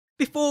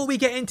Before we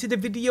get into the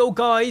video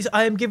guys,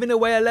 I am giving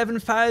away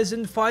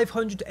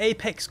 11,500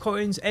 Apex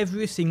coins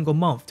every single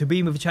month. To be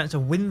in with a chance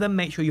of winning them,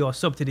 make sure you are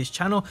subbed to this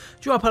channel,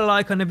 drop a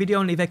like on the video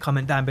and leave a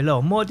comment down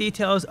below. More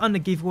details on the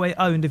giveaway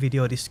are in the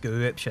video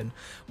description.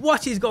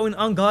 What is going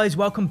on guys,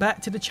 welcome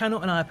back to the channel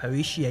and I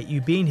appreciate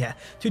you being here.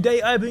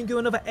 Today I bring you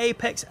another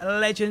Apex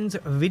Legends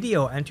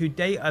video and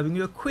today I bring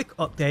you a quick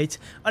update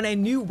on a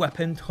new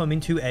weapon coming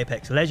to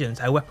Apex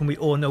Legends. A weapon we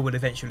all know will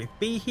eventually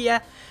be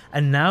here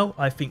and now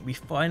I think we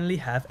finally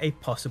have a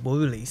possible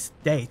release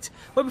date.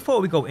 But before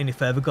we go any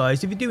further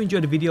guys, if you do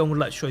enjoy the video and would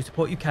like to show your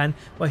support, you can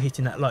by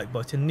hitting that like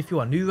button. And if you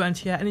are new around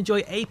here and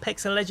enjoy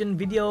Apex Legends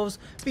videos,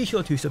 be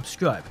sure to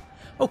subscribe.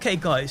 Okay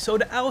guys, so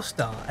the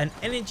L-Star, an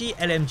energy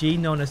LMG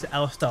known as the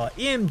L-Star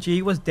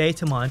EMG, was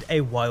data mined a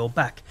while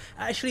back,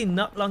 actually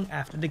not long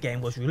after the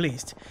game was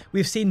released.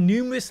 We've seen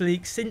numerous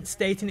leaks since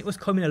stating it was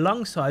coming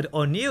alongside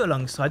or near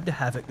alongside the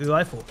Havoc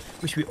rifle,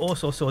 which we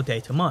also saw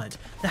data mined.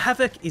 The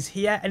Havoc is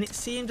here and it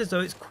seems as though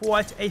it's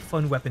quite a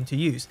fun weapon to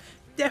use.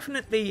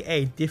 Definitely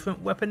a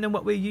different weapon than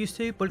what we're used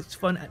to, but it's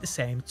fun at the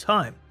same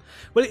time.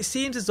 Well, it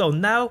seems as though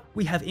now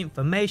we have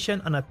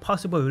information on a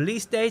possible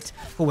release date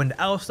for when the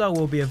L-Star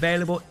will be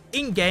available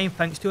in-game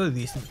thanks to a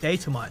recent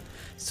data mine.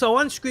 So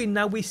on screen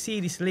now we see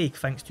this leak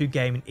thanks to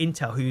Gaming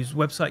Intel, whose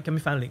website can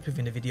be found linked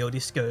within the video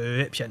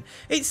description.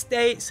 It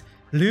states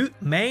Loot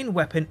Main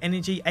Weapon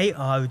Energy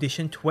AR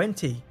Edition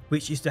 20,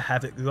 which is the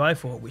Havoc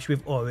rifle, which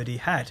we've already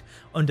had.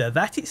 Under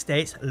that it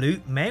states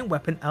Loot Main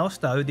Weapon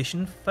L-Star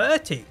Edition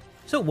 30.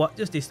 So what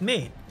does this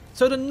mean?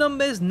 So the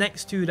numbers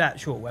next to the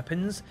actual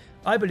weapons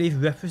I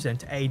believe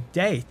represent a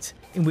date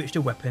in which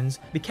the weapons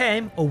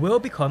became or will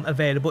become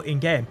available in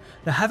game.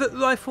 The Havoc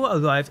rifle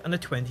arrived on the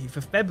 20th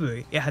of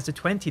February, it has a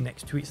 20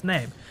 next to its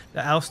name.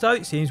 The L-Star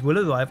it seems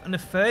will arrive on the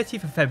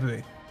 30th of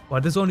February. Well,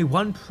 there's only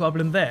one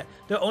problem there.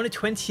 There are only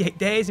 28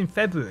 days in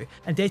February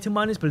and data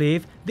miners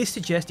believe this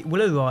suggests it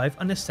will arrive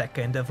on the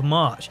 2nd of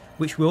March,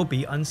 which will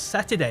be on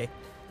Saturday.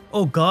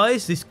 Oh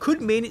guys, this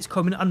could mean it's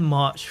coming on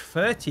March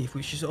 30th,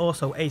 which is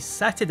also a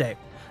Saturday.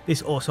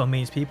 This also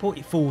means people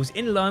it falls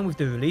in line with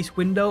the release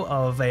window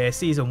of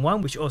Season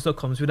 1, which also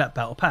comes with that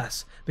Battle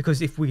Pass.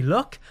 Because if we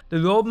look, the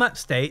roadmap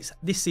states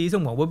this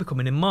Season 1 will be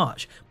coming in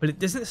March, but it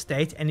doesn't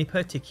state any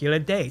particular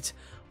date.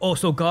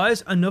 Also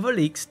guys, another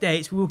leak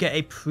states we will get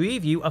a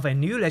preview of a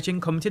new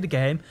legend coming to the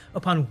game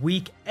upon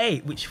week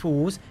 8, which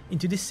falls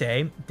into the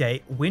same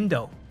date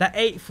window. That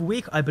 8th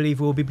week I believe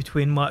will be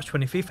between March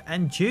 25th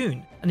and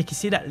June. And you can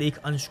see that leak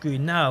on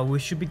screen now. We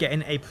should be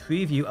getting a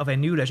preview of a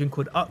new legend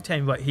called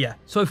Octane right here.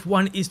 So if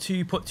one is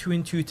to put 2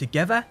 and 2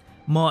 together,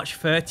 March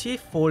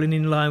 30th falling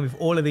in line with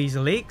all of these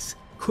leaks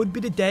could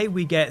be the day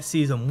we get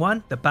Season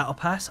 1, the Battle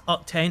Pass,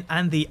 Octane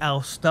and the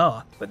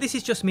L-Star. But this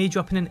is just me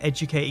dropping an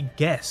educated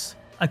guess.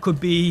 I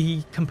could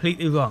be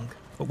completely wrong,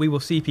 but we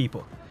will see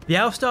people. The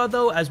L-Star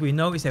though, as we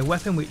know, is a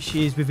weapon which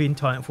is within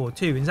Titanfall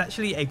 2 and is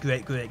actually a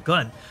great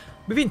gun.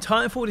 Within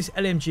Titanfall this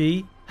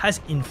LMG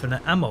has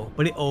infinite ammo,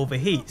 but it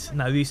overheats.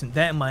 Now recent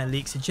data mine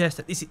leaks suggest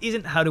that this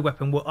isn't how the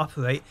weapon will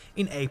operate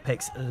in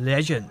Apex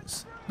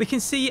Legends. We can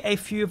see a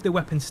few of the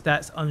weapon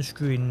stats on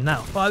screen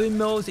now. Firing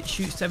modes, it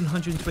shoots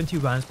 720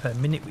 rounds per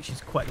minute, which is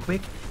quite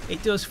quick.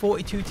 It does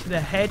 42 to the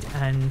head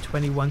and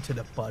 21 to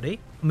the body.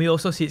 And we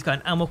also see it's got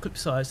an ammo clip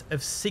size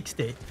of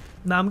 60.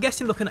 Now I'm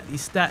guessing looking at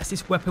these stats,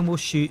 this weapon will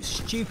shoot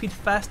stupid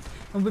fast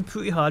and will be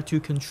pretty hard to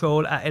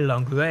control at a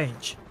long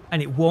range.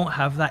 And it won't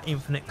have that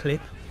infinite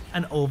clip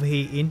and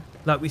overheating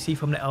like we see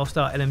from the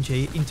L-Star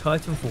LMG in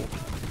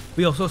Titanfall.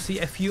 We also see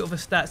a few other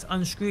stats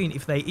on screen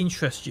if they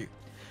interest you.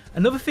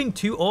 Another thing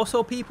too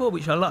also people,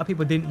 which a lot of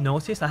people didn't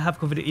notice, I have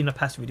covered it in a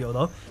past video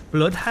though,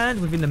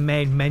 Bloodhound within the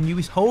main menu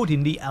is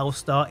holding the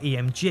L-Star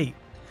EMG.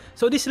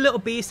 So this little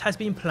beast has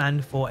been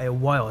planned for a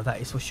while,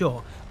 that is for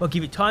sure. But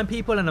give it time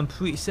people and I'm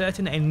pretty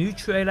certain a new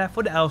trailer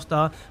for the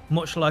L-Star,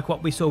 much like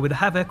what we saw with the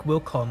Havoc,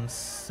 will come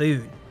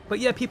soon. But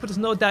yeah people, there's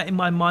no doubt in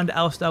my mind the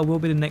L-Star will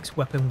be the next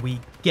weapon we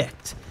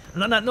get.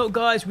 And on that note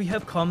guys, we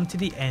have come to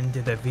the end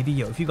of the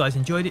video. If you guys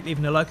enjoyed it,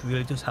 leaving a like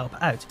really does help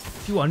out.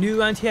 If you are new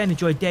around here and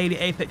enjoy daily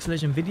Apex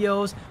Legends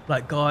videos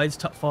like guides,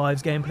 top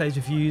 5s, gameplays,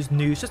 reviews,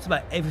 news, just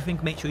about everything,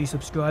 make sure you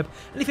subscribe.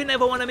 And if you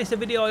never want to miss a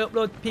video I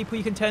upload, people,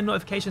 you can turn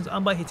notifications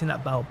on by hitting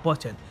that bell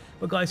button.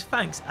 But guys,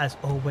 thanks as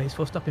always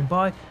for stopping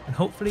by and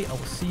hopefully I will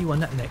see you on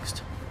that next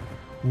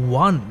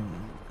one.